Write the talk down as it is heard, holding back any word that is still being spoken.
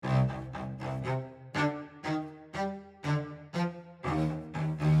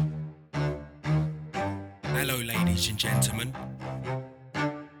Hello, ladies and gentlemen.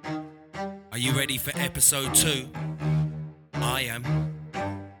 Are you ready for episode 2? I am.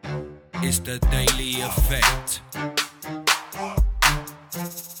 It's the Daily Effect.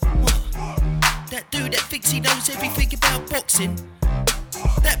 What? That dude that thinks he knows everything about boxing?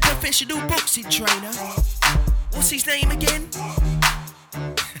 That professional boxing trainer? What's his name again?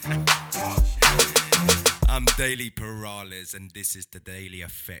 I'm Daily Perales, and this is the Daily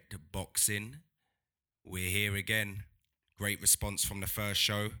Effect Boxing. We're here again. Great response from the first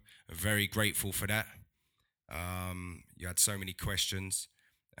show. Very grateful for that. You had so many questions,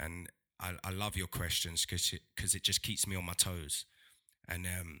 and I love your questions because it just keeps me on my toes, and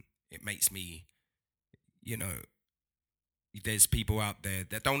it makes me, there's people out there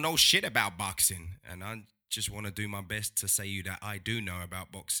that don't know shit about boxing, and I just want to do my best to say you that I do know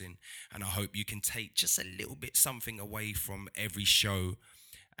about boxing, and I hope you can take just a little bit something away from every show,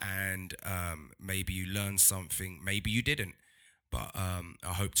 and maybe you learned something, maybe you didn't, but I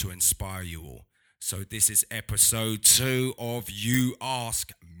hope to inspire you all. So this is episode 2 of You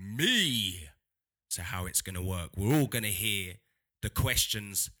Ask Me. So how it's going to work. We're all going to hear the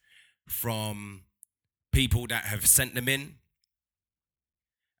questions from people that have sent them in.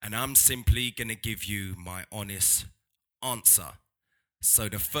 And I'm simply going to give you my honest answer. So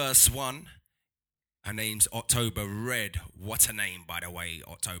the first one, her name's October Red. What a name, by the way,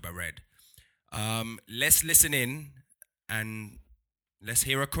 October Red. Let's listen in and let's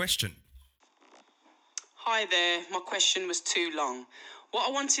hear a question. Hi there, my question was too long. What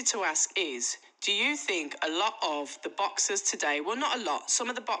I wanted to ask is, do you think a lot of the boxers today, well not a lot, some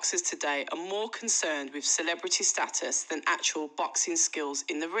of the boxers today are more concerned with celebrity status than actual boxing skills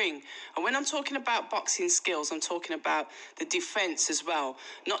in the ring? And when I'm talking about boxing skills, I'm talking about the defence as well,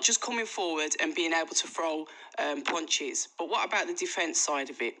 not just coming forward and being able to throw punches. But what about the defence side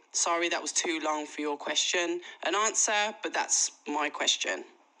of it? Sorry, that was too long for your question and answer, but that's my question.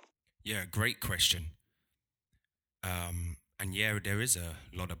 Yeah, great question. And yeah, there is a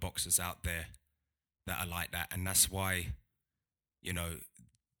lot of boxers out there that are like that. And that's why,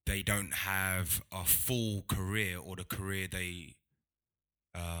 they don't have a full career or the career they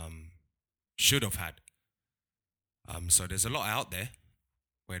should have had. So there's a lot out there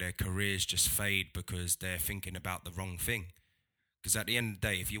where their careers just fade because they're thinking about the wrong thing. Because at the end of the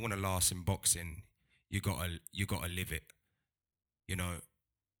day, if you want to last in boxing, you gotta live it.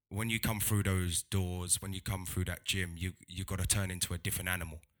 When you come through those doors, when you come through that gym, you got to turn into a different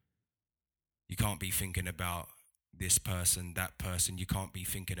animal. You can't be thinking about this person, that person. You can't be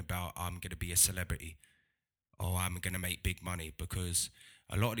thinking about, I'm going to be a celebrity or I'm going to make big money, because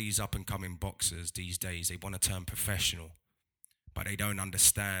a lot of these up-and-coming boxers these days, they want to turn professional, but they don't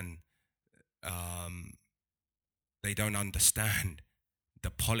understand. They don't understand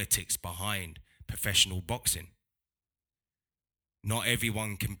the politics behind professional boxing. Not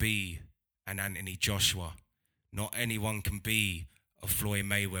everyone can be an Anthony Joshua. Not anyone can be a Floyd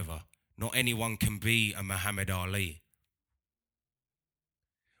Mayweather. Not anyone can be a Muhammad Ali.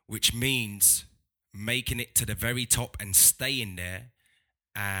 Which means making it to the very top and staying there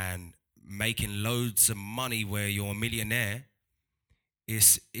and making loads of money where you're a millionaire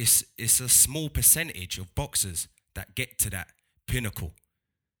is a small percentage of boxers that get to that pinnacle.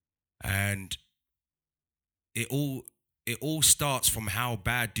 And it all starts from how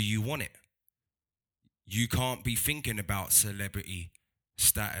bad do you want it. You can't be thinking about celebrity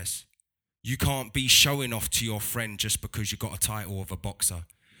status. You can't be showing off to your friend just because you got a title of a boxer.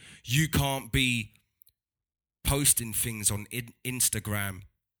 You can't be posting things on Instagram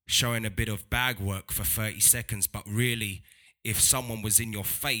showing a bit of bag work for 30 seconds, but really, if someone was in your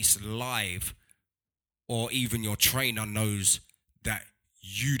face live, or even your trainer knows that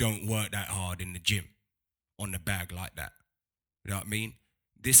you don't work that hard in the gym on the bag like that. You know what I mean?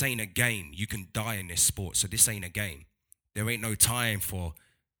 This ain't a game. You can die in this sport, so this ain't a game. There ain't no time for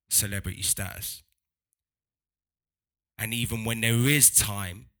celebrity status. And even when there is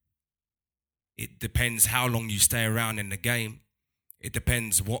time, it depends how long you stay around in the game. It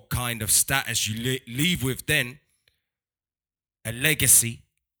depends what kind of status you leave with then. A legacy,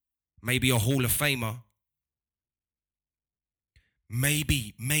 maybe a Hall of Famer.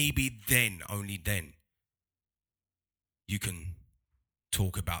 Maybe then, only then, you can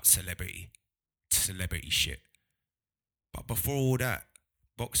talk about celebrity shit. But before all that,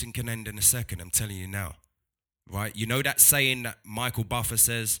 boxing can end in a second, I'm telling you now. Right? You know that saying that Michael Buffer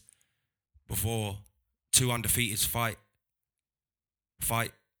says before two undefeated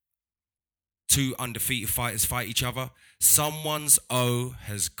two undefeated fighters fight each other? Someone's O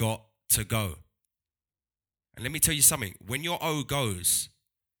has got to go. And let me tell you something. When your O goes,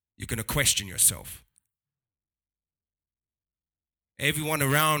 you're going to question yourself. Everyone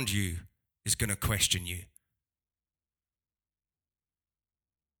around you is going to question you.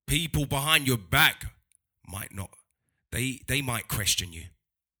 People behind your back might not. They might question you.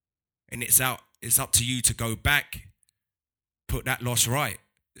 And it's up to you to go back, put that loss right,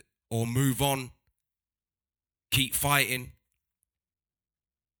 or move on, keep fighting,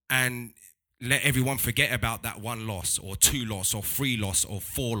 and let everyone forget about that one loss or two loss or three loss or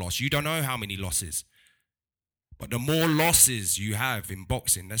four loss. You don't know how many losses. But the more losses you have in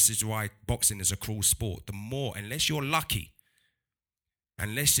boxing, this is why boxing is a cruel sport. The more, unless you're lucky,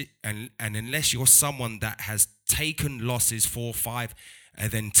 unless you're someone that has taken losses 4 or 5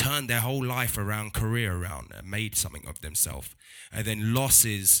 and then turned their whole life around, career around, and made something of themselves. And then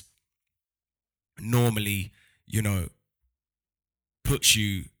losses normally, puts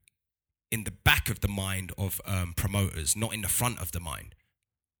you in the back of the mind of promoters, not in the front of the mind,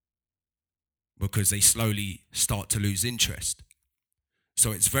 because they slowly start to lose interest.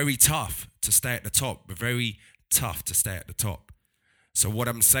 So it's very tough to stay at the top, but very tough to stay at the top. So what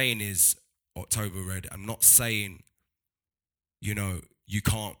I'm saying is, October Red, I'm not saying, you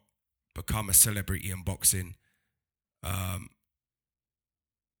can't become a celebrity in boxing,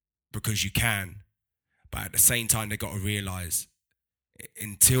 because you can, but at the same time, they got to realize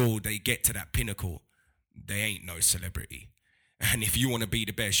until they get to that pinnacle, they ain't no celebrity. And if you want to be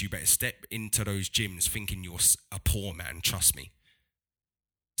the best, you better step into those gyms thinking you're a poor man, trust me.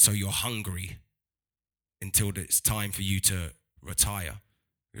 So you're hungry until it's time for you to retire.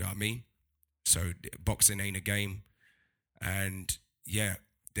 You know what I mean? So boxing ain't a game. And yeah,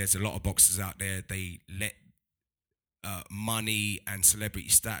 there's a lot of boxers out there, they let money and celebrity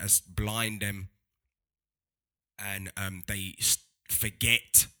status blind them, and they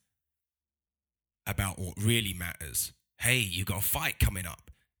forget about what really matters. Hey, you got a fight coming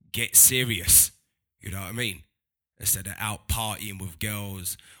up. Get serious. You know what I mean? Instead of out partying with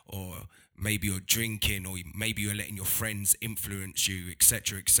girls, or maybe you're drinking, or maybe you're letting your friends influence you,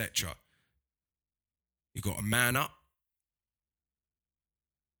 etc., etc. You got to man up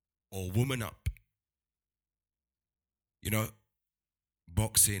or woman up.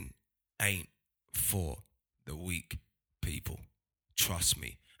 Boxing ain't for the weak people. Trust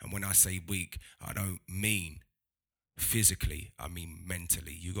me. And when I say weak, I don't mean physically, I mean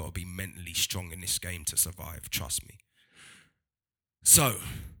mentally. You got to be mentally strong in this game to survive. Trust me. So,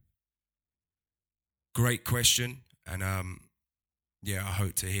 great question. And I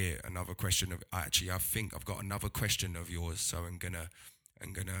hope to hear another question of. Actually, I think I've got another question of yours. So I'm gonna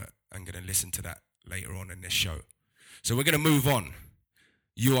listen to that later on in this show. So we're gonna move on.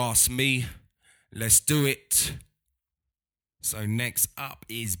 You asked me. Let's do it. So next up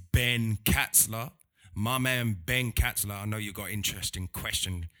is Ben Katzler. My man Ben Katzler, I know you got an interesting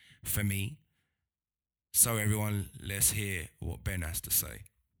question for me. So everyone, let's hear what Ben has to say.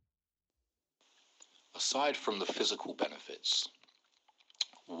 Aside from the physical benefits,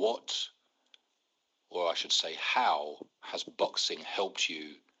 what, or I should say how, has boxing helped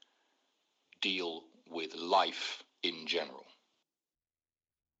you deal with life in general?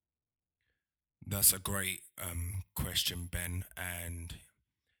 That's a great question, Ben, and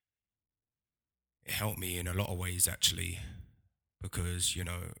it helped me in a lot of ways, actually, because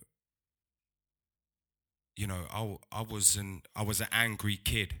I was an angry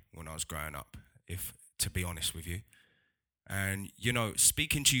kid when I was growing up, if to be honest with you. And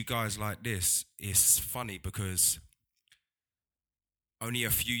speaking to you guys like this is funny, because only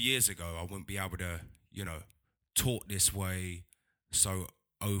a few years ago I wouldn't be able to talk this way so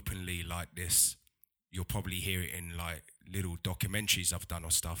openly like this. You'll probably hear it in like little documentaries I've done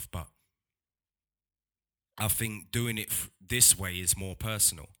or stuff, but I think doing it this way is more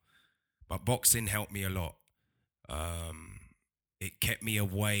personal. But boxing helped me a lot. It kept me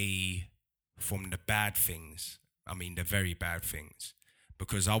away from the bad things. I mean, the very bad things,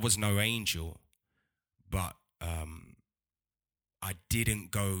 because I was no angel, but I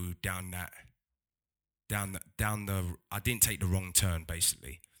didn't go down the. I didn't take the wrong turn,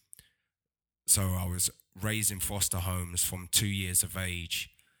 basically. So I was raised in foster homes from 2 years of age,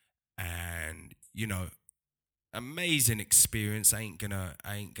 and amazing experience. I ain't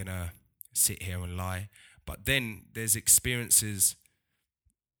gonna sit here and lie. But then there's experiences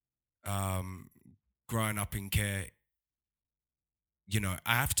growing up in care.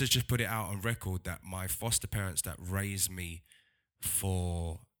 I have to just put it out on record that my foster parents that raised me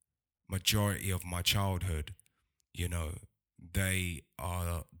for majority of my childhood, they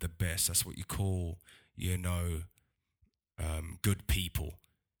are the best. That's what you call, good people.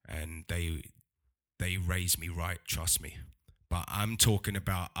 And they raised me right, trust me. But I'm talking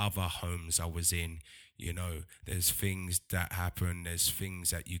about other homes I was in. You know, there's things that happen, there's things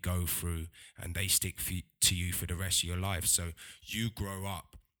that you go through, and they stick to you for the rest of your life. So you grow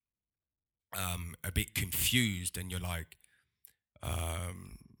up a bit confused, and you're like,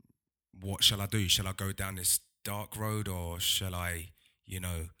 um, what shall I do? Shall I go down this dark road, or shall I,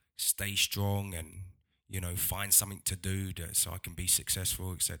 stay strong and, find something to do so I can be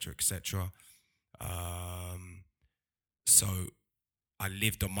successful, etc., etc. So I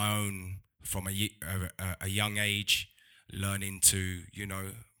lived on my own from a young age, learning to,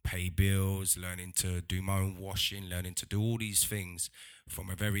 pay bills, learning to do my own washing, learning to do all these things from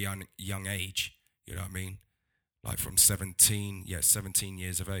a very young age. You know what I mean? Like from 17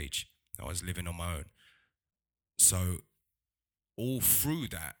 years of age, I was living on my own. So all through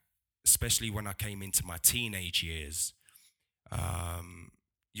that, especially when I came into my teenage years,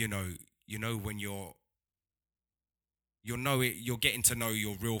 you know when you're getting to know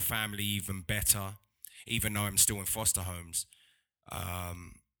your real family even better, even though I'm still in foster homes.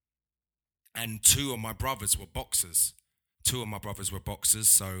 And two of my brothers were boxers.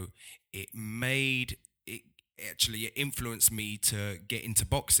 So it it influenced me to get into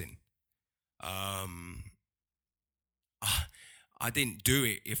boxing. Um, I didn't do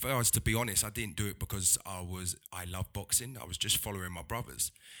it. If I was to be honest, I didn't do it because I love boxing. I was just following my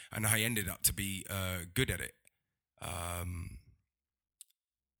brothers, and I ended up to be good at it.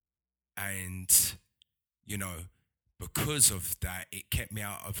 And because of that, it kept me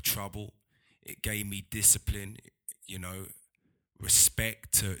out of trouble. It gave me discipline. You know,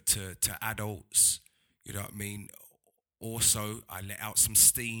 respect to adults. You know what I mean? Also, I let out some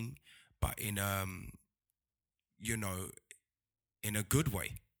steam, but you know, in a good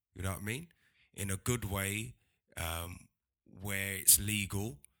way. You know what I mean? In a good way, where it's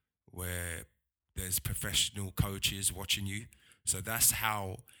legal, where there's professional coaches watching you. So that's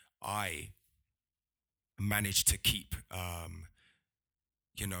how I managed to keep,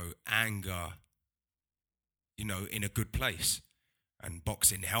 anger, in a good place. And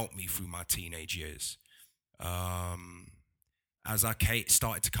boxing helped me through my teenage years. As I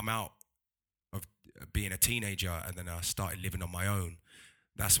started to come out of being a teenager, and then I started living on my own,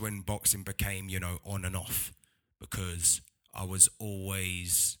 that's when boxing became, on and off, because I was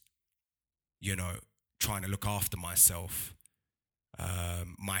always, trying to look after myself.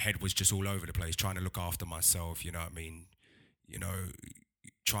 My head was just all over the place, trying to look after myself, you know what I mean?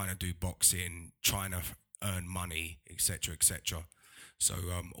 Trying to do boxing, trying to earn money, etc., etc. So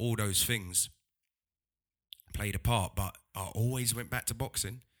all those things played a part, but I always went back to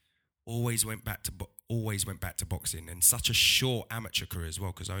boxing. Always went back to boxing, and such a short amateur career as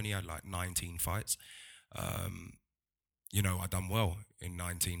well, because I only had like 19 fights. I done well in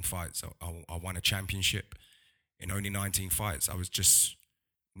 19 fights. I won a championship in only 19 fights. I was just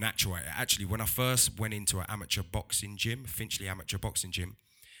natural at it. Actually, when I first went into an amateur boxing gym, Finchley Amateur Boxing Gym,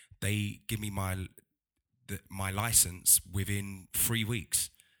 they give me my license within 3 weeks,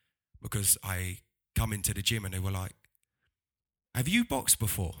 because I come into the gym and they were like, "Have you boxed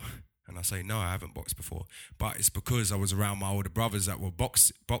before?" And I say, "No, I haven't boxed before." But it's because I was around my older brothers that were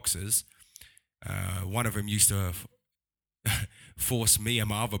boxers. One of them used to force me and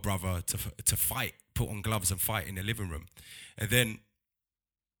my other brother to fight, put on gloves and fight in the living room. And then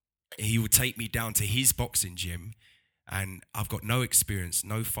he would take me down to his boxing gym, and I've got no experience,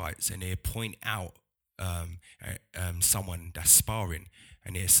 no fights, and he'd point out someone that's sparring,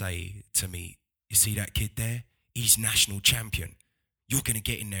 and he'd say to me, "You see that kid there? He's national champion. You're going to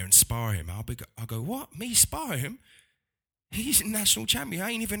get in there and spar him." I'll go, "What? Me spar him? He's a national champion.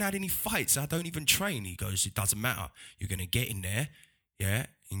 I ain't even had any fights. I don't even train." He goes, "It doesn't matter. You're going to get in there, yeah?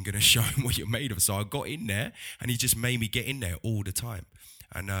 You're going to show him what you're made of." So I got in there, and he just made me get in there all the time.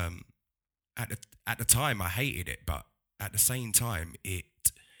 And at the time, I hated it, but at the same time, it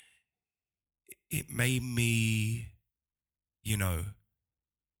made me,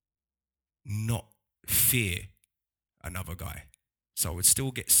 not fear another guy. So I would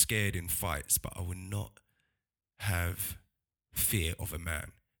still get scared in fights, but I would not have fear of a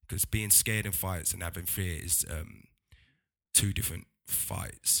man, because being scared in fights and having fear is two different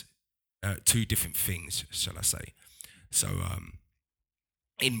things, shall I say. So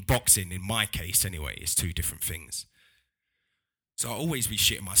in boxing, in my case anyway, it's two different things. So I'll always be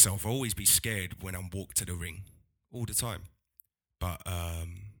shitting myself. I'll always be scared when I'm walked to the ring, all the time. But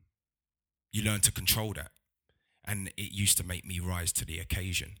you learn to control that. And it used to make me rise to the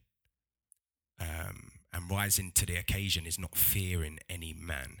occasion. And rising to the occasion is not fearing any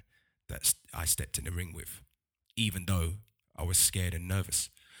man that I stepped in the ring with, even though I was scared and nervous.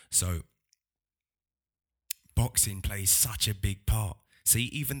 So boxing plays such a big part. See,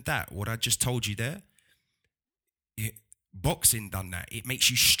 even that, what I just told you there, boxing done that. It makes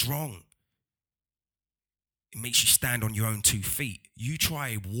you strong. It makes you stand on your own 2 feet. You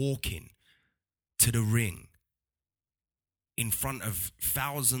try walking to the ring in front of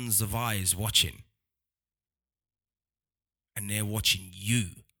thousands of eyes watching, and they're watching you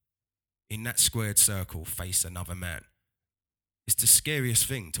in that squared circle face another man. It's the scariest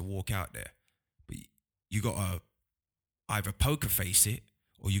thing to walk out there. But you got to either poker face it,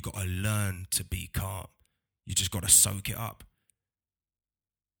 or you got to learn to be calm. You just got to soak it up.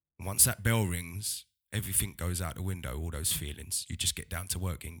 Once that bell rings, everything goes out the window, all those feelings. You just get down to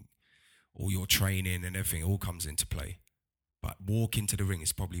working. All your training and everything all comes into play. But walk into the ring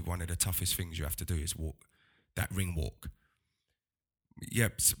is probably one of the toughest things you have to do, is walk that ring walk.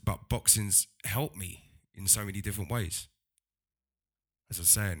 Yep, but boxing's helped me in so many different ways. As I was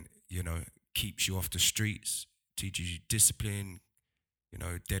saying, keeps you off the streets, teaches you discipline,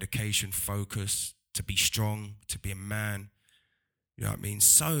 dedication, focus, to be strong, to be a man. You know what I mean?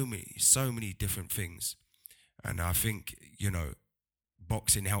 So many different things. And I think,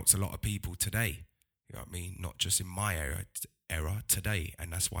 boxing helps a lot of people today. You know what I mean? Not just in my era today.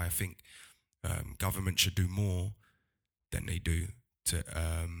 And that's why I think government should do more than they do to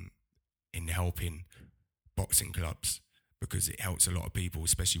in helping boxing clubs, because it helps a lot of people,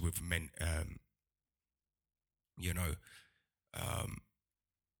 especially with men,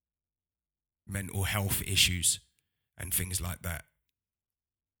 mental health issues and things like that.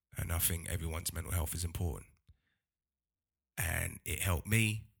 And I think everyone's mental health is important. And it helped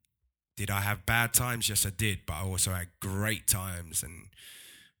me. Did I have bad times? Yes, I did. But I also had great times and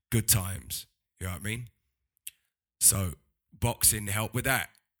good times. You know what I mean? So boxing helped with that.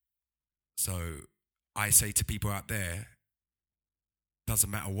 So I say to people out there, doesn't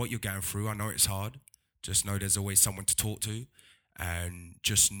matter what you're going through. I know it's hard. Just know there's always someone to talk to. And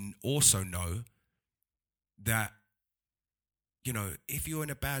just also know that, if you're in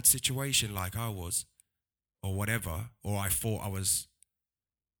a bad situation like I was, or whatever, or I thought I was,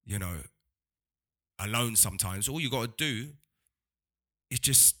 alone sometimes, all you got to do is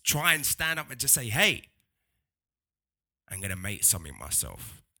just try and stand up and just say, hey, I'm going to make something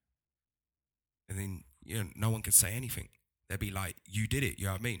myself. And then, no one can say anything. They'll be like, you did it, you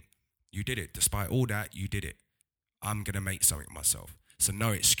know what I mean? You did it. Despite all that, you did it. I'm going to make something myself. So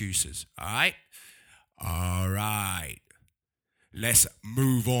no excuses, all right? All right. Let's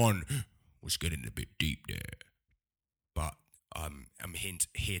move on. Was getting a bit deep there. But I'm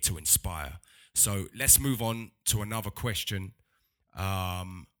here to inspire. So let's move on to another question.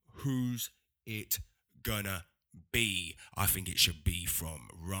 Who's it gonna be? I think it should be from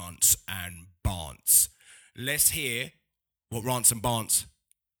Rance and Barnes. Let's hear what Rance and Barnes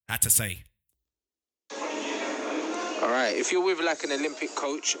had to say. All right, if you're with like an Olympic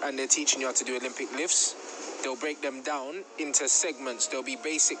coach and they're teaching you how to do Olympic lifts, they'll break them down into segments. There'll be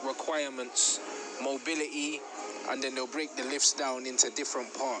basic requirements, mobility, and then they'll break the lifts down into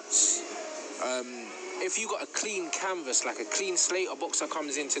different parts. If you got a clean canvas, like a clean slate, a boxer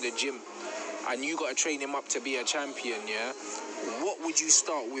comes into the gym and you got to train him up to be a champion, yeah? What would you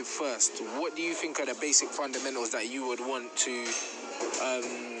start with first? What do you think are the basic fundamentals that you would want to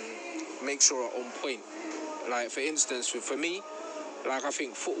make sure are on point? Like, for instance, for me, like, I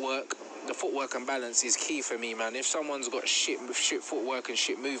think the footwork and balance is key for me, man. If someone's got shit footwork and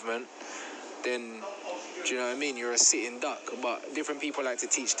shit movement, then, do you know what I mean? You're a sitting duck. But different people like to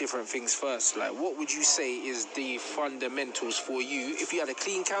teach different things first. Like, what would you say is the fundamentals for you? If you had a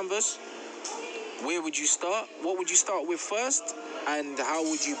clean canvas, where would you start? What would you start with first? And how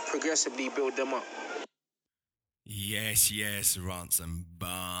would you progressively build them up? Yes, Rants and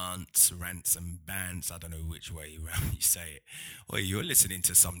bands. I don't know which way around you say it. Well, you're listening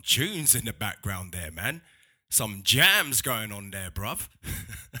to some tunes in the background there, man. Some jams going on there, bruv.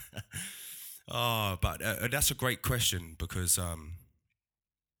 But that's a great question, because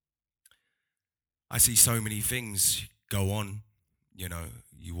I see so many things go on.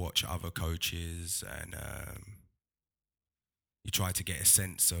 You watch other coaches and you try to get a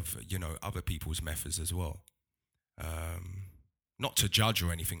sense of, other people's methods as well. Not to judge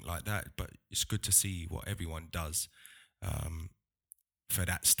or anything like that, but it's good to see what everyone does for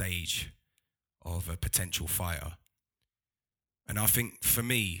that stage of a potential fighter. And I think for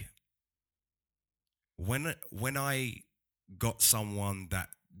me, when I got someone that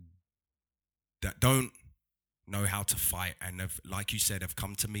don't know how to fight and have, like you said, have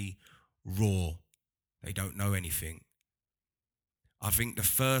come to me raw, they don't know anything, I think the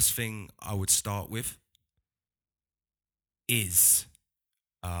first thing I would start with is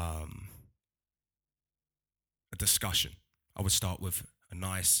discussion. I would start with a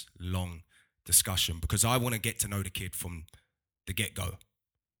nice, long discussion because I want to get to know the kid from the get-go.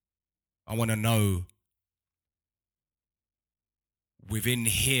 I want to know within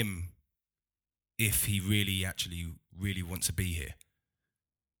him if he really wants to be here.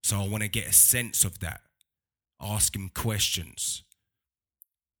 So I want to get a sense of that. Ask him questions.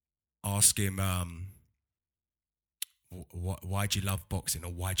 Ask him, why do you love boxing,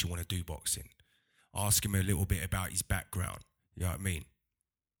 or why do you want to do boxing? Ask him a little bit about his background. You know what I mean?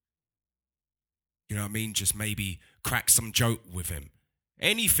 You know what I mean? Just maybe crack some joke with him.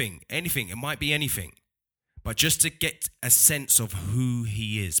 Anything. It might be anything. But just to get a sense of who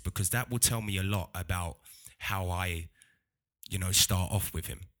he is, because that will tell me a lot about how I, start off with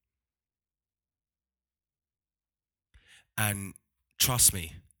him. And trust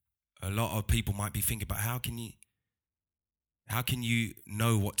me, a lot of people might be thinking, but how can you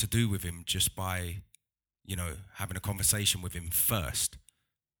know what to do with him just by, having a conversation with him first?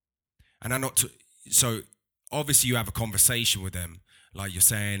 And so obviously you have a conversation with them, like you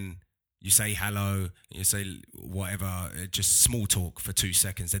say hello, you say whatever, just small talk for 2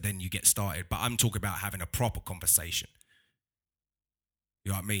 seconds, and then you get started. But I'm talking about having a proper conversation.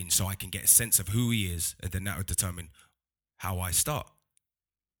 You know what I mean? So I can get a sense of who he is, and then that would determine how I start.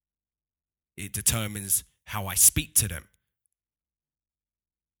 It determines how I speak to them.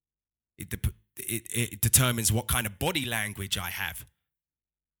 It determines what kind of body language I have.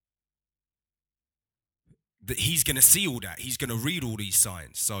 That he's going to see all that. He's going to read all these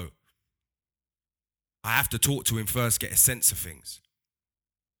signs. So I have to talk to him first, get a sense of things.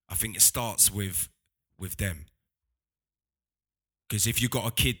 I think it starts with them. Because if you've got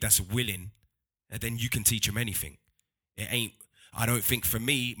a kid that's willing, then you can teach him anything. I don't think for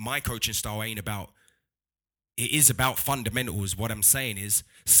me, my coaching style it is about fundamentals. What I'm saying is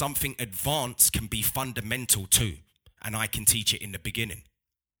something advanced can be fundamental too, and I can teach it in the beginning.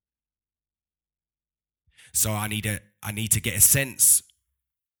 So I need to get a sense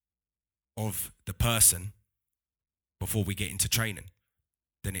of the person before we get into training.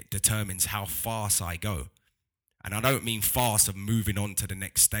 Then it determines how fast I go. And I don't mean fast of moving on to the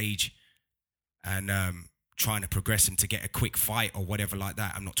next stage and trying to progress him to get a quick fight or whatever like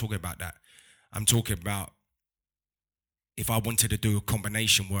that. I'm not talking about that. I'm talking about if I wanted to do a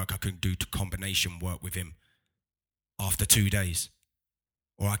combination work, I could do combination work with him after 2 days.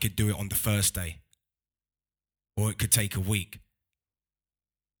 Or I could do it on the first day. Or it could take a week.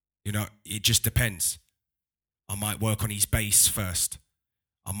 It just depends. I might work on his base first.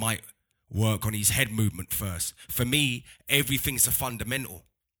 I might work on his head movement first. For me, everything's a fundamental.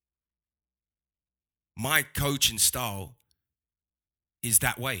 My coaching style is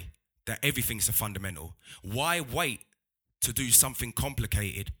that way, that everything's a fundamental. Why wait to do something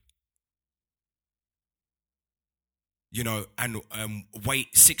complicated, and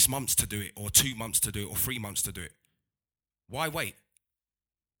wait 6 months to do it, or 2 months to do it, or 3 months to do it? Why wait?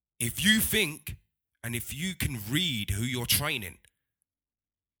 If you think, and if you can read who you're training,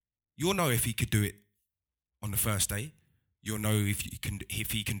 you'll know if he could do it on the first day. You'll know if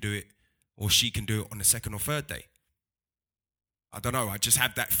he can do it, or she can do it on the second or third day. I don't know. I just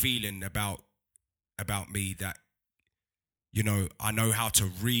have that feeling about me that, I know how to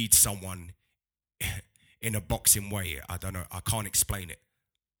read someone in a boxing way. I don't know. I can't explain it.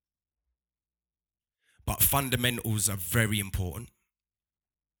 But fundamentals are very important.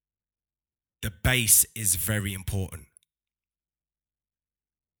 The base is very important.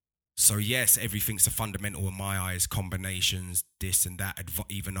 So yes, everything's a fundamental in my eyes, combinations, this and that,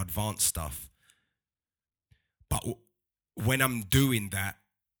 even advanced stuff. But when I'm doing that,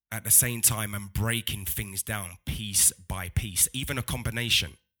 at the same time, I'm breaking things down piece by piece. Even a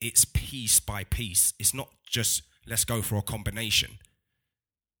combination, it's piece by piece. It's not just, let's go for a combination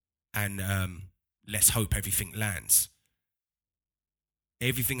and let's hope everything lands.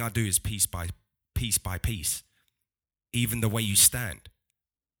 Everything I do is piece by piece. Even the way you stand,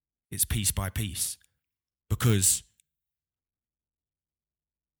 it's piece by piece. Because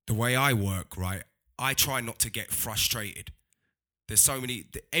the way I work, right, I try not to get frustrated. There's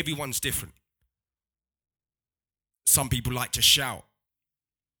everyone's different. Some people like to shout.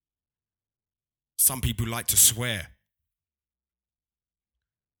 Some people like to swear.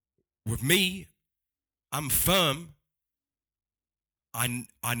 With me, I'm firm.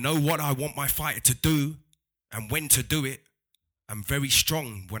 I know what I want my fighter to do and when to do it. I'm very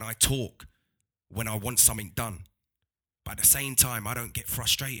strong when I talk, when I want something done. But at the same time, I don't get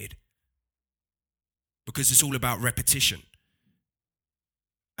frustrated. Because it's all about repetition.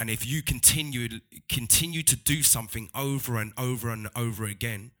 And if you continue to do something over and over and over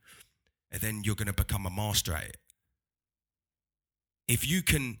again, then you're going to become a master at it. if you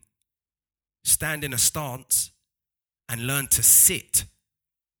can stand in a stance and learn to sit.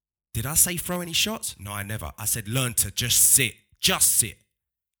 Did I say throw any shots? No, I never. I said learn to just sit. Just sit.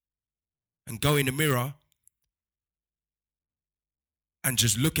 And go in the mirror and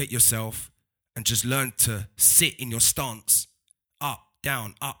just look at yourself and just learn to sit in your stance. Up,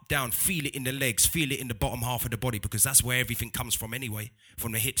 down, feel it in the legs, feel it in the bottom half of the body, because that's where everything comes from anyway,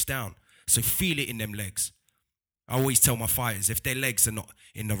 from the hips down. So feel it in them legs. I always tell my fighters, if their legs are not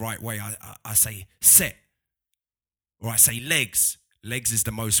in the right way, I say set, or I say legs. Legs is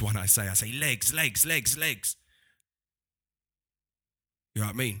the most one I say. I say legs. You know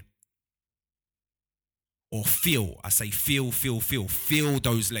what I mean? Or feel. I say feel. Feel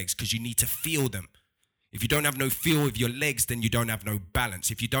those legs, because you need to feel them. If you don't have no feel with your legs, then you don't have no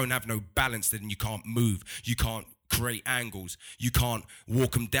balance. If you don't have no balance, then you can't move. You can't create angles. You can't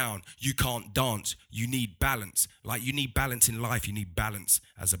walk them down. You can't dance. You need balance. Like you need balance in life. You need balance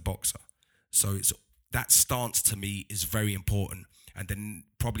as a boxer. So that stance to me is very important. And then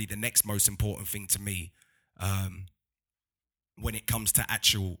probably the next most important thing to me when it comes to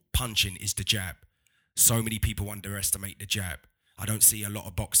actual punching is the jab. So many people underestimate the jab. I don't see a lot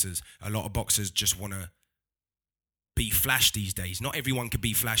of boxers. A lot of boxers just want to be flash these days. Not everyone can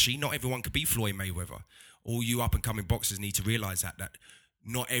be flashy. Not everyone can be Floyd Mayweather. All you up and coming boxers need to realize that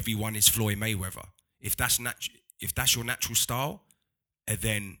not everyone is Floyd Mayweather. If that's your natural style, and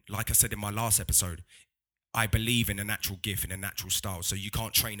then like I said in my last episode, I believe in a natural gift and a natural style. So you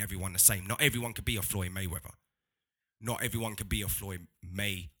can't train everyone the same. Not everyone can be a Floyd Mayweather. Not everyone can be a Floyd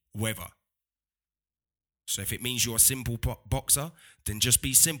Mayweather. So if it means you're a simple boxer, then just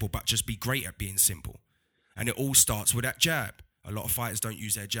be simple, but just be great at being simple. And it all starts with that jab. A lot of fighters don't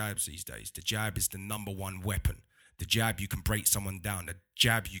use their jabs these days. The jab is the number one weapon. The jab, you can break someone down. The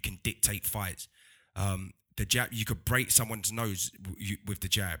jab, you can dictate fights. The jab, you could break someone's nose with the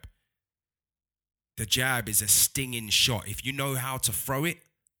jab. The jab is a stinging shot. If you know how to throw it,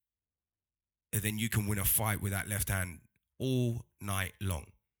 then you can win a fight with that left hand all night long.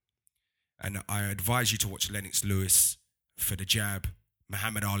 And I advise you to watch Lennox Lewis for the jab,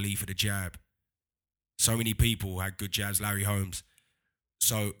 Muhammad Ali for the jab. So many people had good jabs, Larry Holmes.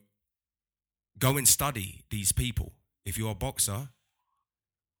 So go and study these people. If you're a boxer,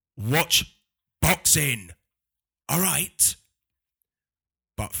 watch boxing. All right.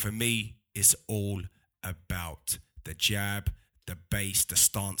 But for me, it's all about the jab, the base, the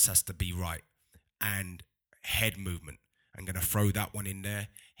stance has to be right. And head movement. I'm going to throw that one in there.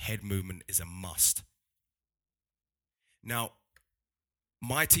 Head movement is a must. Now,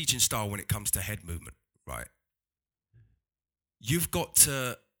 my teaching style when it comes to head movement, right? You've got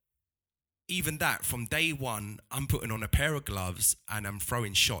to, even that, from day one, I'm putting on a pair of gloves and I'm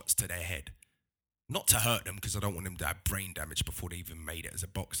throwing shots to their head. Not to hurt them, because I don't want them to have brain damage before they even made it as a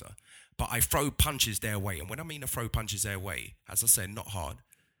boxer. But I throw punches their way. And when I mean I throw punches their way, as I said, not hard,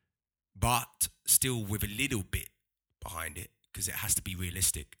 but still with a little bit behind it, because it has to be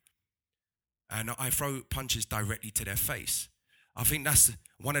realistic. And I throw punches directly to their face. I think that's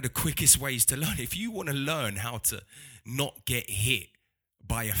one of the quickest ways to learn. If you want to learn how to not get hit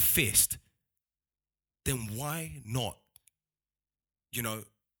by a fist, then why not,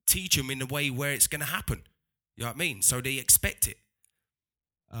 teach them in a way where it's going to happen? You know what I mean? So they expect it.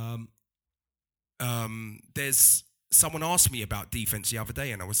 There's someone asked me about defense the other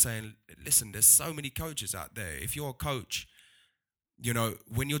day, and I was saying, listen, there's so many coaches out there. If you're a coach,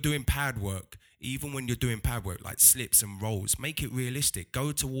 when you're doing pad work, even when you're doing pad work like slips and rolls, make it realistic.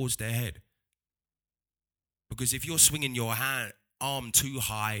 Go towards their head. Because if you're swinging your arm too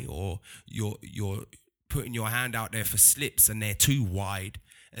high, or you're putting your hand out there for slips and they're too wide,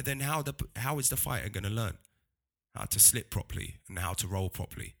 and then how is the fighter going to learn how to slip properly and how to roll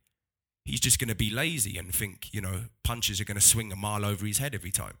properly? He's just going to be lazy and think, punches are going to swing a mile over his head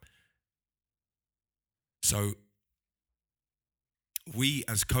every time. So we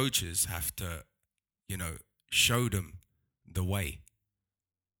as coaches have to, show them the way.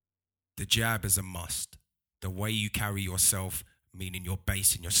 The jab is a must. The way you carry yourself, meaning your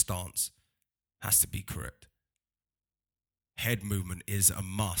base and your stance, has to be correct. Head movement is a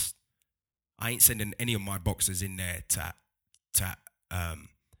must. I ain't sending any of my boxers in there to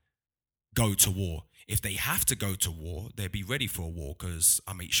go to war. If they have to go to war, they'll be ready for a war, because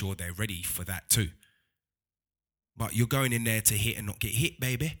I make sure they're ready for that too. But you're going in there to hit and not get hit,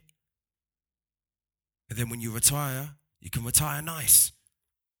 baby. And then when you retire, you can retire nice.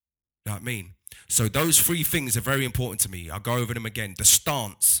 You know what I mean? So those three things are very important to me. I'll go over them again. The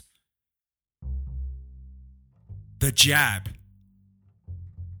stance, the jab,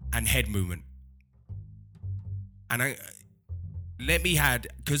 and head movement. And let me add,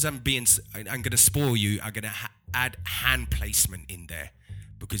 because I'm going to spoil you. I'm going to add hand placement in there,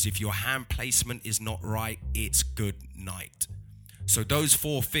 because if your hand placement is not right, it's good night. So those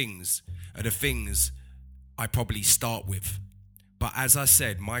 4 things are the things I probably start with. But as I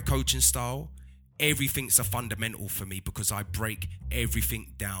said, my coaching style, everything's a fundamental for me, because I break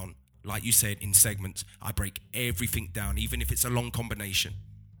everything down. Like you said, in segments, I break everything down, even if it's a long combination.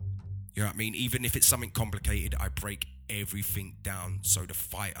 You know what I mean? Even if it's something complicated, I break everything down so the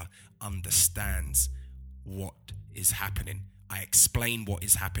fighter understands what is happening. I explain what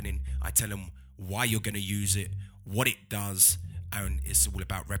is happening. I tell them why you're going to use it, what it does, and it's all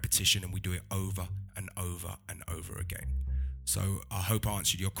about repetition, and we do it over and over and over again. So I hope I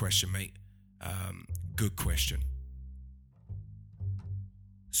answered your question, mate. Good question.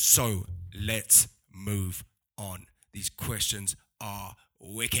 So let's move on. These questions are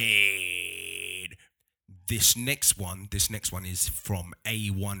wicked. This next one is from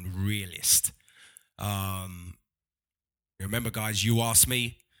A1 Realist. Remember, guys, you asked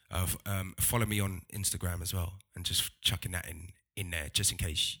me. Follow me on Instagram as well, and just chucking that in there, just in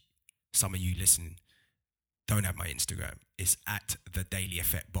case some of you listening don't have my Instagram. It's at The Daily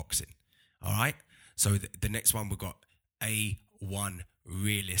Effect Boxing. All right. So the next one, we've got A1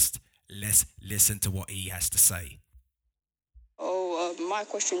 Realist. Let's listen to what he has to say. My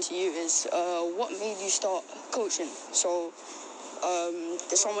question to you is, what made you start coaching? So,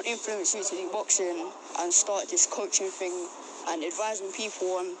 did someone influence you to do boxing and start this coaching thing and advising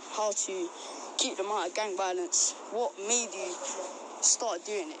people on how to keep them out of gang violence? What made you start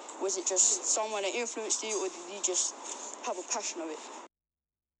doing it? Was it just someone that influenced you, or did you just have a passion of it?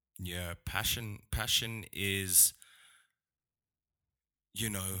 Yeah, passion is,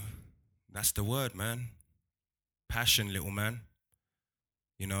 that's the word, man. Passion, little man.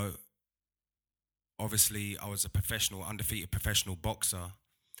 Obviously I was a undefeated professional boxer,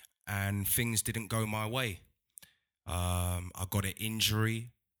 and things didn't go my way. I got an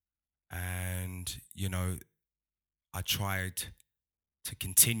injury, and, I tried to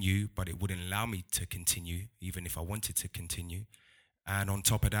continue, but it wouldn't allow me to continue, even if I wanted to continue. And on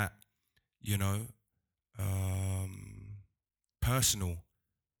top of that,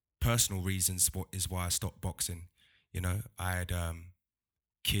 personal reasons is why I stopped boxing. I had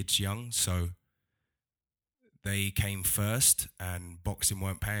kids young, so they came first, and boxing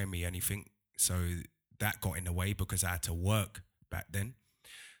weren't paying me anything. So that got in the way, because I had to work back then.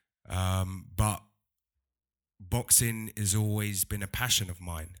 But boxing has always been a passion of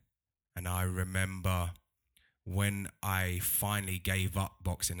mine. And I remember when I finally gave up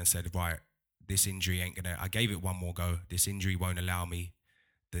boxing and said, right, this injury I gave it one more go. This injury won't allow me.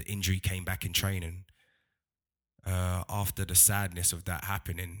 The injury came back in training. After the sadness of that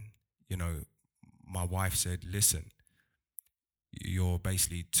happening, my wife said, listen, you're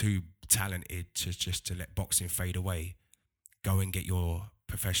basically too talented to let boxing fade away. Go and get your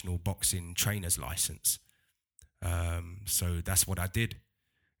professional boxing trainer's license. So that's what I did.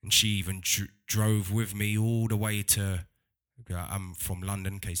 And she even drove with me all the way to, I'm from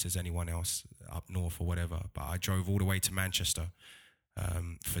London, in case there's anyone else up north or whatever, but I drove all the way to Manchester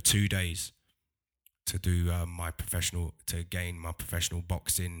for 2 days to do to gain my professional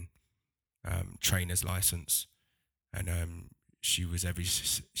boxing trainer's license. And she was every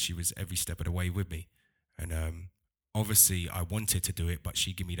step of the way with me. And obviously I wanted to do it, but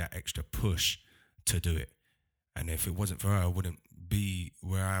she gave me that extra push to do it. And if it wasn't for her, I wouldn't be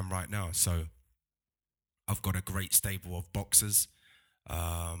where I am right now. So I've got a great stable of boxers.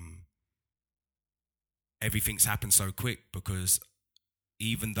 Everything's happened so quick, because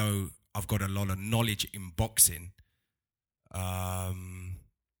even though I've got a lot of knowledge in boxing, I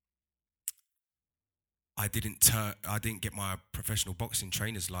didn't get my professional boxing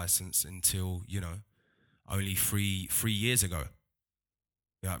trainer's license until, only three years ago.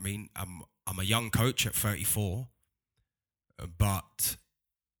 You know what I mean? I'm a young coach at 34, but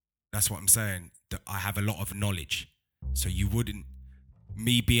that's what I'm saying, that I have a lot of knowledge. So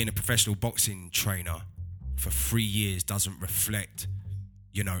me being a professional boxing trainer for 3 years doesn't reflect,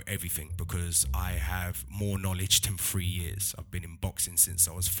 everything, because I have more knowledge than 3 years. I've been in boxing since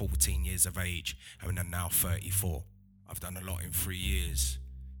I was 14 years of age, and I'm now 34. I've done a lot in 3 years,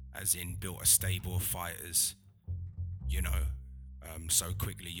 as in built a stable of fighters, so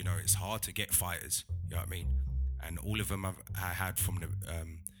quickly. It's hard to get fighters, you know what I mean? And all of them I had from the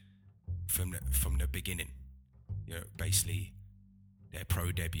beginning, basically their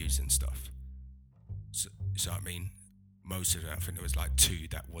pro debuts and stuff. So I mean, most of them, I think there was like 2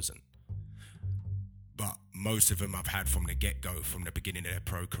 that wasn't. But most of them I've had from the get-go, from the beginning of their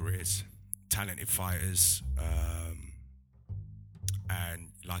pro careers. Talented fighters, And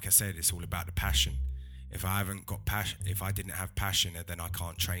like I said, it's all about the passion. If I haven't got passion, if I didn't have passion, then I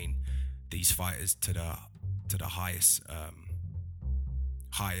can't train these fighters to the highest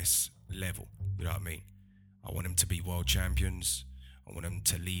level. You know what I mean? I want them to be world champions. I want them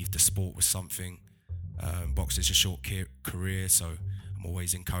to leave the sport with something. Boxing's a short career, so I'm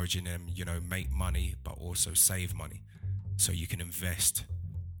always encouraging them, make money, but also save money so you can invest.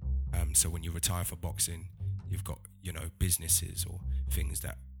 So when you retire for boxing, you've got, businesses or things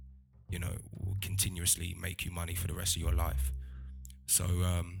that, will continuously make you money for the rest of your life. So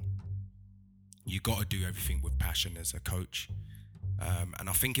you got to do everything with passion as a coach. And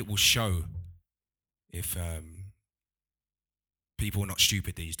I think it will show if people are not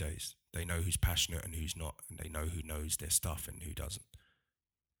stupid these days. They know who's passionate and who's not, and they know who knows their stuff and who doesn't.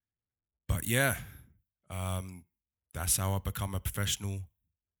 But yeah, that's how I become a professional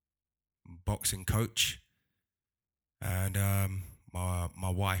boxing coach. And my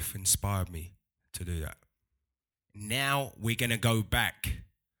wife inspired me to do that. Now we're going to go back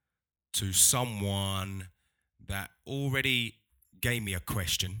to someone that already gave me a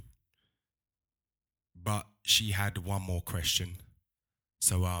question, but she had one more question.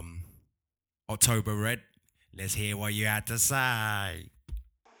 So, October Red, let's hear what you had to say.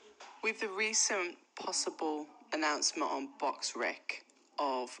 With the recent possible announcement on BoxRec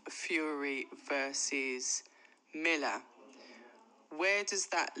of Fury versus Miller, where does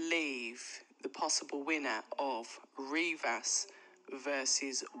that leave the possible winner of Rivas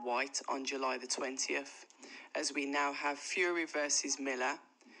versus White on July the 20th? As we now have Fury versus Miller,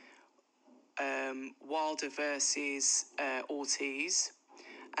 Wilder versus Ortiz,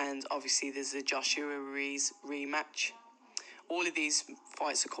 and obviously there's the Joshua Ruiz rematch. All of these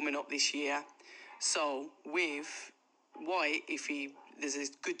fights are coming up this year. So with White, there's a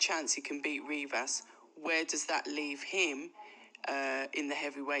good chance he can beat Rivas, where does that leave him in the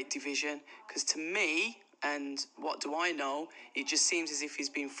heavyweight division? Because to me, and what do I know, it just seems as if he's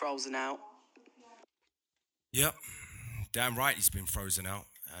been frozen out. Yep, damn right he's been frozen out.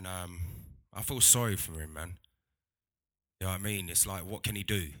 And I feel sorry for him, man. You know what I mean? It's like, what can he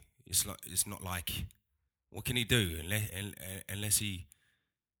do? It's not like, what can he do unless he,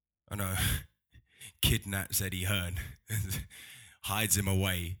 I know, kidnaps Eddie Hearn, hides him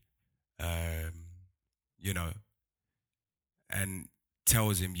away, and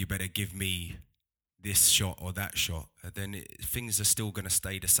tells him, you better give me this shot or that shot. And then things are still going to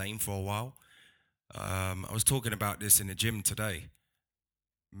stay the same for a while. I was talking about this in the gym today.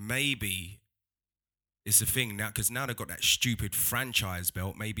 Maybe it's a thing now, because now they've got that stupid franchise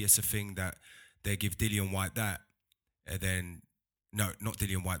belt. Maybe it's a thing that they give Dillian White that, and then, no, not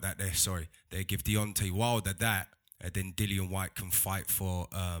Dillian White that, they give Deontay Wilder that, and then Dillian White can fight for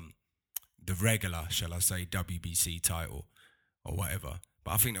the regular, shall I say, WBC title or whatever.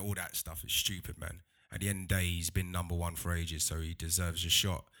 But I think that all that stuff is stupid, man. At the end of the day, he's been number one for ages, so he deserves a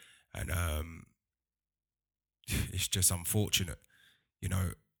shot. And it's just unfortunate,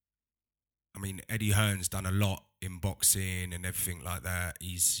 I mean, Eddie Hearn's done a lot in boxing and everything like that.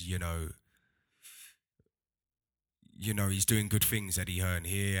 He's, he's doing good things, Eddie Hearn,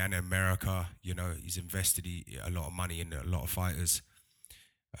 here and in America. He's invested a lot of money in a lot of fighters.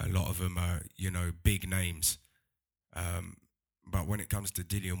 A lot of them are, big names. But when it comes to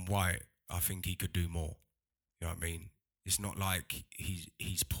Dillian White, I think he could do more. You know what I mean? It's not like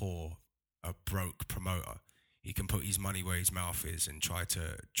he's poor, a broke promoter. He can put his money where his mouth is and try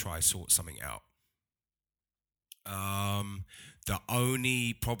sort something out. The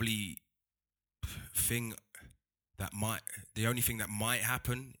only thing that might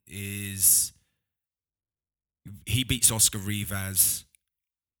happen is he beats Oscar Rivas.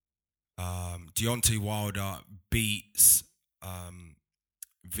 Deontay Wilder beats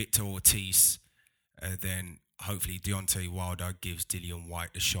Victor Ortiz. Then hopefully Deontay Wilder gives Dillian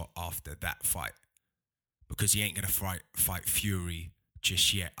White the shot after that fight. Because he ain't going to fight Fury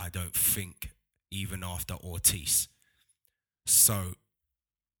just yet, I don't think, even after Ortiz. So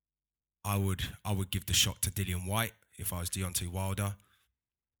I would give the shot to Dillian White if I was Deontay Wilder.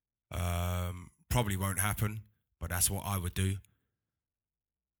 Probably won't happen, but that's what I would do.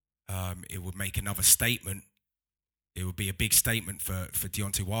 It would make another statement. It would be a big statement for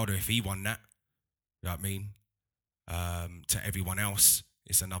Deontay Wilder if he won that. You know what I mean? To everyone else,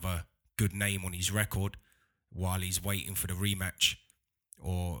 it's another good name on his record while he's waiting for the rematch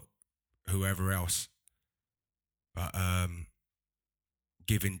or whoever else. But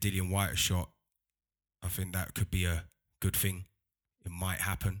giving Dillian White a shot, I think that could be a good thing. It might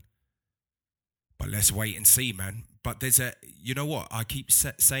happen. But let's wait and see, man. but there's you know what? I keep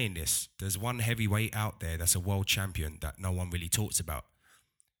saying this. There's one heavyweight out there that's a world champion that no one really talks about.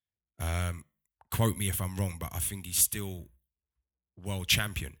 Quote me if I'm wrong, but I think he's still world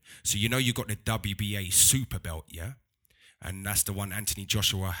champion. So you know you got the WBA super belt, yeah? And that's the one Anthony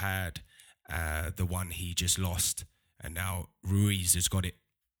Joshua had, the one he just lost. And now Ruiz has got it.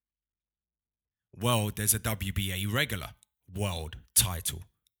 Well, there's a WBA regular world title.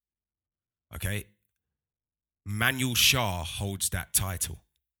 Okay? Manuel Shah holds that title.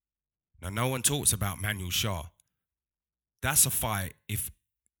 Now, no one talks about Manuel Shah. That's a fight.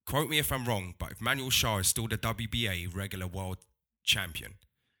 Quote me if I'm wrong, but if Manuel Shah is still the WBA regular world champion,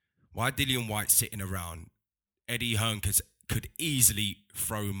 why Dillian White sitting around? Eddie Hearn could easily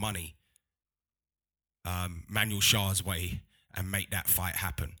throw money Manuel Shah's way and make that fight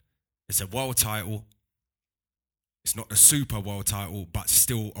happen. It's a world title. It's not the super world title, but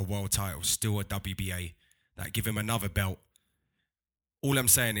still a world title, still a WBA. That give him another belt. All I'm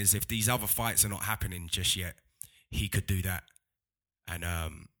saying is if these other fights are not happening just yet, he could do that and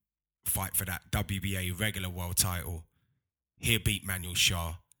fight for that WBA regular world title. He'll beat Manuel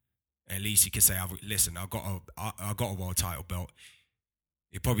Shah. At least he could say, listen, I got a world title belt.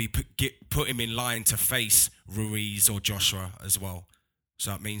 He'd probably put him in line to face Ruiz or Joshua as well.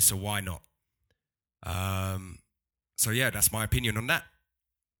 So that means, so why not? So yeah, that's my opinion on that.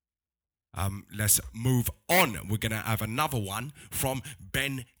 Let's move on. We're going to have another one from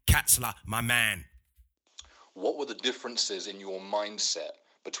Ben Katzler, my man. What were the differences in your mindset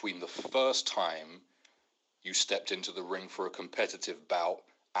between the first time you stepped into the ring for a competitive bout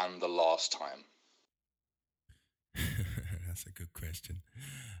and the last time? That's a good question.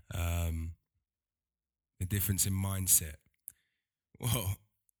 The difference in mindset. Well,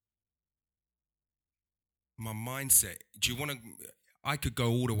 my mindset, do you want to... I could go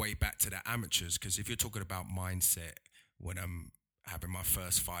all the way back to the amateurs, because if you're talking about mindset, when I'm having my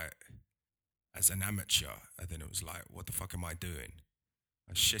first fight as an amateur, and then it was like, what the fuck am I doing?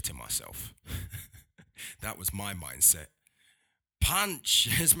 I'm shitting myself. That was my mindset. Punch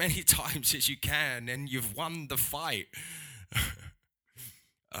as many times as you can, and you've won the fight.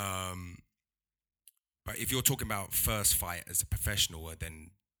 But if you're talking about first fight as a professional, and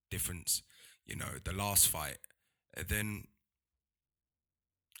then difference, the last fight, then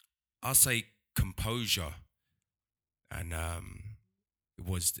I'll say composure, and it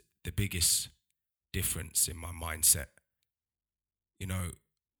was the biggest difference in my mindset.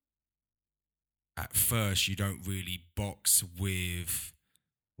 At first you don't really box with,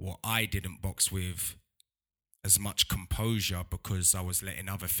 I didn't box with as much composure because I was letting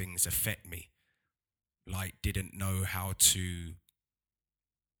other things affect me. Like, didn't know how to,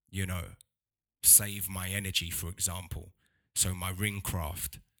 save my energy, for example. So my ring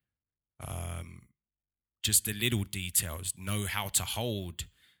craft, just the little details, know how to hold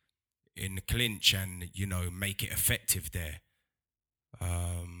in the clinch and, make it effective there.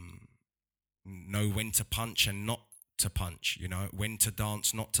 Know when to punch and not to punch, when to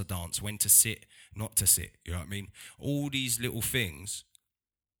dance, not to dance, when to sit, not to sit, you know what I mean? All these little things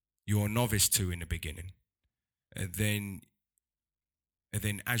you're a novice to in the beginning. And then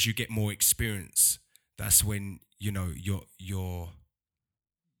as you get more experience, that's when, your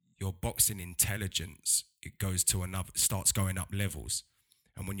boxing intelligence, starts going up levels.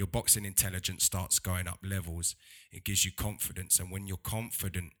 And when your boxing intelligence starts going up levels, it gives you confidence. And when you're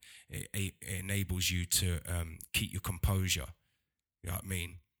confident, it enables you to keep your composure. You know what I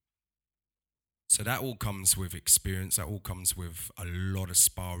mean? So that all comes with experience. That all comes with a lot of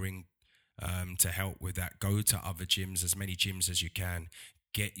sparring to help with that. Go to other gyms, as many gyms as you can.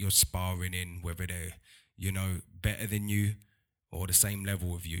 Get your sparring in, whether they're, better than you or the same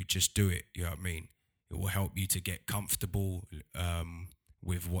level of you. Just do it. You know what I mean? It will help you to get comfortable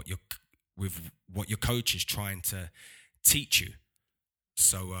with what your coach is trying to teach you.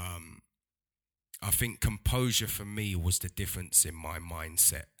 So I think composure for me was the difference in my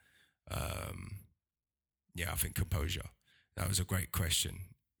mindset. I think composure. That was a great question.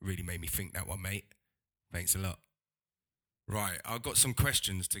 Really made me think, that one, mate. Thanks a lot. Right, I've got some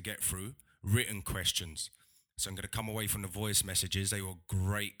questions to get through, written questions. So I'm going to come away from the voice messages. They were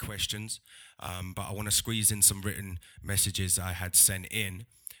great questions, but I want to squeeze in some written messages I had sent in.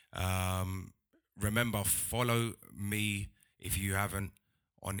 Remember, follow me if you haven't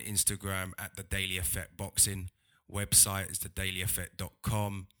on Instagram at The Daily Effect Boxing. Website is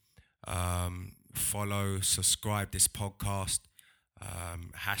thedailyeffect.com. Follow, subscribe this podcast.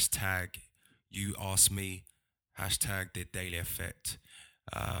 Hashtag you ask me. Hashtag The Daily Effect.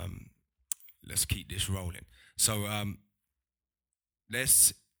 Let's keep this rolling. So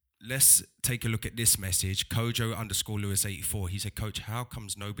let's let's take a look at this message. Kojo_Lewis84. He said, Coach, how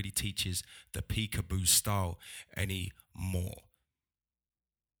comes nobody teaches the peekaboo style anymore?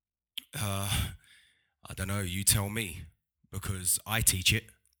 I don't know. You tell me, because I teach it.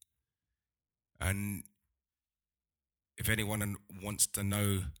 And if anyone wants to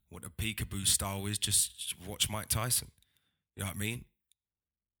know what a peekaboo style is, just watch Mike Tyson. You know what I mean?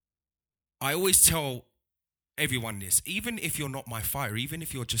 I always tell everyone this, even if you're not my fighter, even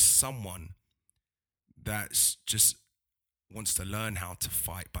if you're just someone that's just wants to learn how to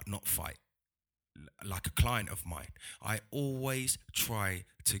fight but not fight, like a client of mine, I always try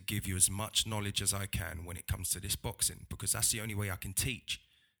to give you as much knowledge as I can when it comes to this boxing, because that's the only way I can teach.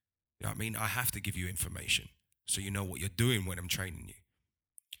 You know what I mean? I have to give you information so you know what you're doing when I'm training you.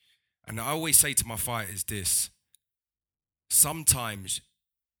 And I always say to my fighters this: sometimes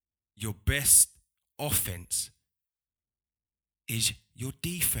your best offense is your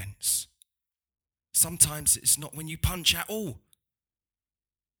defense. Sometimes it's not when you punch at all.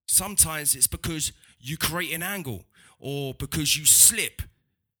 Sometimes it's because you create an angle, or because you slip,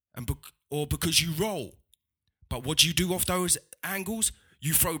 or because you roll. But what do you do off those angles?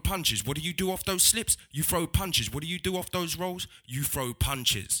 You throw punches. What do you do off those slips? You throw punches. What do you do off those rolls? You throw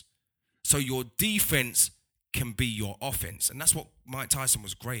punches. So your defense can be your offense. And that's what Mike Tyson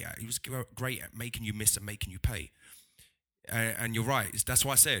was great at. He was great at making you miss and making you pay. And you're right. That's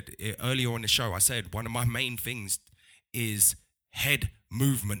why I said earlier on the show, I said one of my main things is head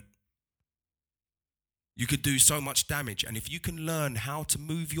movement. You could do so much damage. And if you can learn how to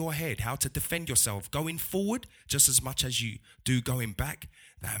move your head, how to defend yourself going forward just as much as you do going back,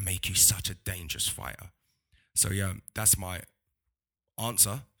 that'll make you such a dangerous fighter. So yeah, that's my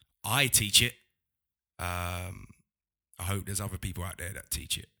answer. I teach it. I hope there's other people out there that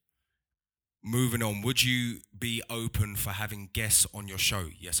teach it. Moving on, would you be open for having guests on your show?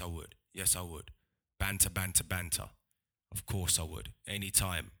 Yes, I would. Yes, I would. Banter, banter, banter. Of course I would.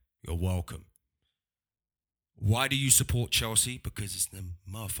 Anytime. You're welcome. Why do you support Chelsea? Because it's the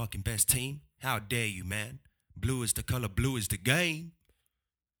motherfucking best team. How dare you, man? Blue is the color, blue is the game.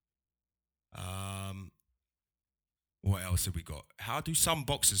 What else have we got? How do some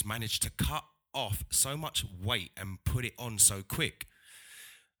boxers manage to cut off so much weight and put it on so quick?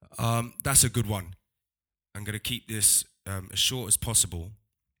 That's a good one. I'm going to keep this as short as possible,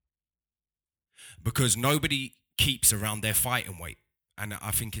 because nobody keeps around their fighting weight. And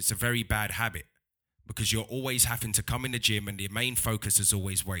I think it's a very bad habit, because you're always having to come in the gym and the main focus is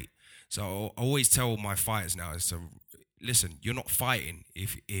always weight. So I always tell my fighters now, so listen, you're not fighting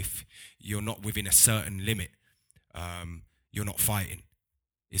if you're not within a certain limit. You're not fighting.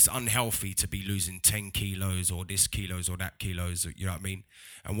 It's unhealthy to be losing 10 kilos or this kilos or that kilos, you know what I mean?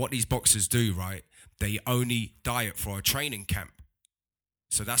 And what these boxers do, right, they only diet for a training camp.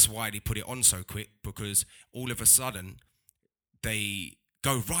 So that's why they put it on so quick, because all of a sudden they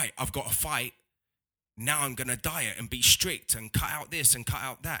go, right, I've got a fight. Now I'm going to diet and be strict and cut out this and cut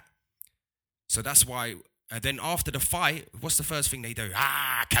out that. So that's why, and then after the fight, what's the first thing they do?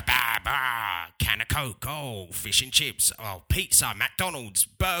 Kebab, can of Coke, fish and chips, pizza, McDonald's,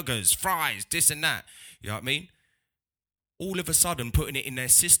 burgers, fries, this and that. You know what I mean? All of a sudden putting it in their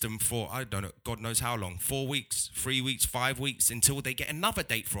system for, I don't know, God knows how long, 4 weeks, 3 weeks, 5 weeks, until they get another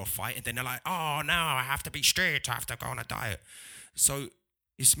date for a fight. And then they're like, oh, no, I have to be strict. I have to go on a diet. So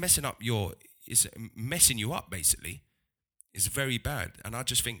it's messing you up, basically. It's very bad. And I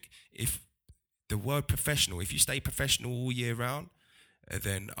just think if the word professional, if you stay professional all year round,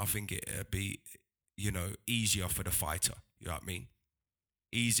 then I think it'd be, easier for the fighter. You know what I mean?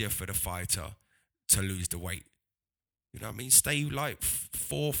 Easier for the fighter to lose the weight. You know what I mean? Stay like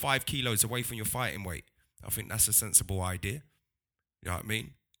 4 or 5 kilos away from your fighting weight. I think that's a sensible idea. You know what I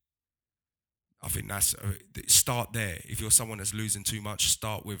mean? I think that's, start there. If you're someone that's losing too much,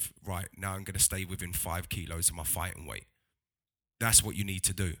 start with, right, now I'm going to stay within 5 kilos of my fighting weight. That's what you need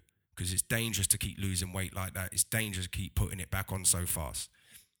to do, because it's dangerous to keep losing weight like that. It's dangerous to keep putting it back on so fast.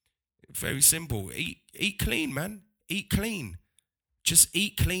 Very simple. Eat clean, man. Eat clean. Just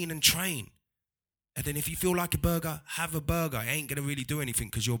eat clean and train. And then if you feel like a burger, have a burger. It ain't going to really do anything,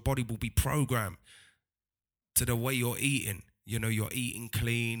 because your body will be programmed to the way you're eating. You're eating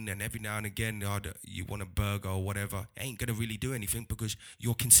clean, and every now and again you want a burger or whatever. It ain't going to really do anything, because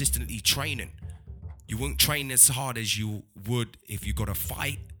you're consistently training. You won't train as hard as you would if you got a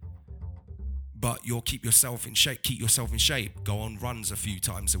fight, but you'll keep yourself in shape. Go on runs a few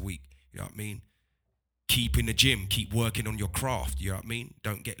times a week. You know what I mean? Keep in the gym. Keep working on your craft. You know what I mean?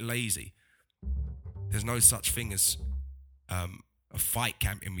 Don't get lazy. There's no such thing as a fight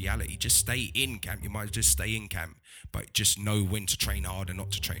camp in reality. Just stay in camp. You might just stay in camp, but just know when to train hard and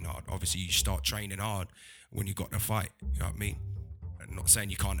not to train hard. Obviously, you start training hard when you got the fight. You know what I mean? I'm not saying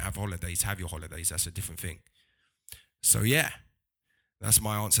you can't have holidays. Have your holidays. That's a different thing. So yeah, that's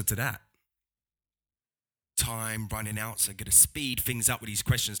my answer to that. Time running out, so I'm going to speed things up with these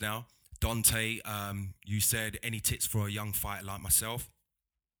questions now. Dante, you said, any tips for a young fighter like myself?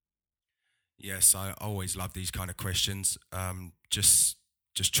 Yes, I always love these kind of questions. Just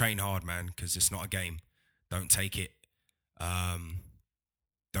train hard, man, because it's not a game. Don't take it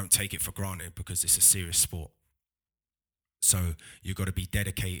for granted, because it's a serious sport. So you got to be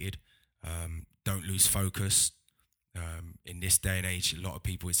dedicated. Don't lose focus. In this day and age, a lot of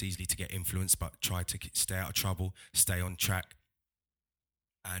people, it's easy to get influenced, but try to stay out of trouble, stay on track,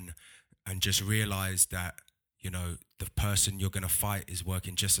 and just realize that, you know, the person you're going to fight is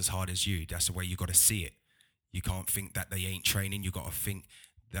working just as hard as you. That's the way you got to see it. You can't think that they ain't training. You got to think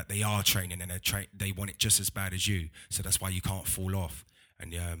that they are training, and they want it just as bad as you. So that's why you can't fall off,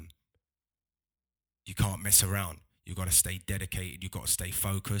 and you can't mess around. You got to stay dedicated. You got to stay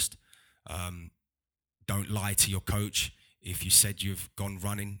focused. Don't lie to your coach. If you said you've gone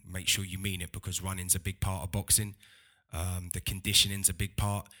running, make sure you mean it, because running's a big part of boxing. The conditioning's a big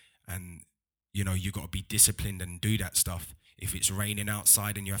part, and you know, you got to be disciplined and do that stuff. If it's raining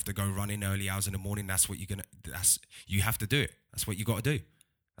outside and you have to go running early hours in the morning, you have to do it. That's what you got to do.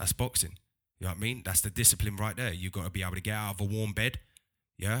 That's boxing. You know what I mean? That's the discipline right there. You got to be able to get out of a warm bed,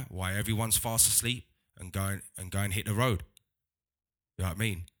 yeah, while everyone's fast asleep, and go and hit the road. You know what I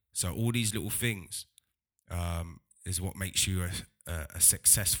mean? So all these little things is what makes you a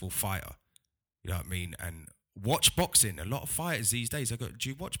successful fighter. You know what I mean? And watch boxing. A lot of fighters these days, I go, do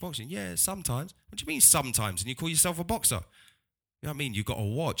you watch boxing? Yeah, sometimes. What do you mean sometimes? And you call yourself a boxer? You know what I mean? You got to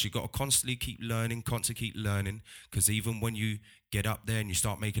watch. You got to constantly keep learning, because even when you get up there and you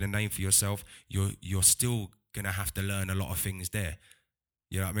start making a name for yourself, you're still going to have to learn a lot of things there.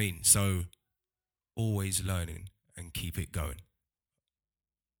 You know what I mean? So always learning and keep it going.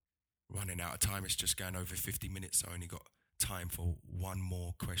 Running out of time. It's just going over 50 minutes. I only got time for one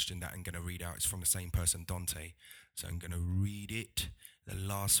more question that I'm going to read out. It's from the same person, Dante. So I'm going to read it. The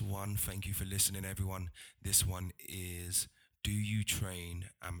last one. Thank you for listening, everyone. This one is, do you train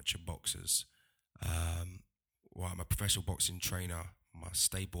amateur boxers? Well, I'm a professional boxing trainer. My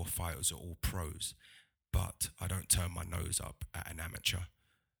stable of fighters are all pros, but I don't turn my nose up at an amateur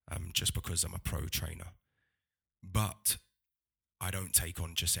just because I'm a pro trainer. But I don't take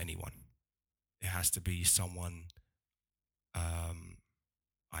on just anyone. It has to be someone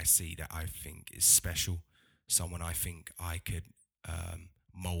I see that I think is special, someone I think I could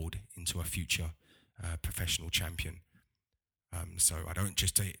mould into a future professional champion. So I don't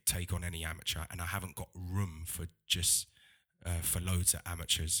just take on any amateur, and I haven't got room for just for loads of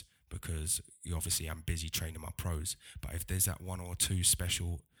amateurs, because obviously I'm busy training my pros. But if there's that one or two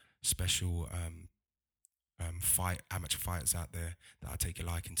special amateur fighters out there that I take a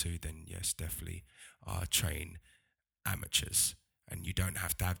liking to, then yes, definitely I train amateurs. And you don't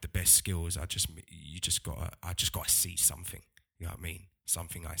have to have the best skills. I just gotta see something. You know what I mean?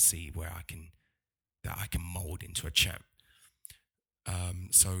 Something I see where I can mold into a champ.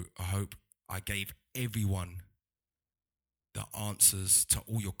 So I hope I gave everyone the answers to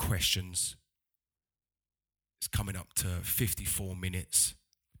all your questions. It's coming up to 54 minutes.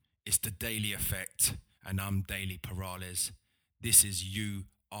 It's the Daily Effect, and I'm Daily Perales. This is You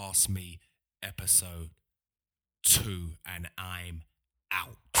Ask Me episode 2, and I'm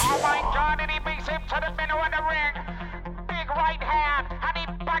out. Oh my God, and he beats him to the middle of the ring. Big right hand, and he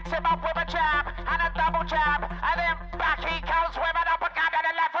backs him up with a jab and a double jab, and then back he comes with an uppercut and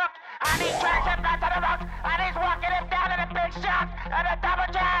a left hook, and he drags him back to the ropes, and he's walking him down in a big shot, and a double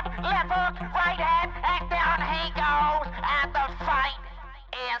jab, left hook, right hand.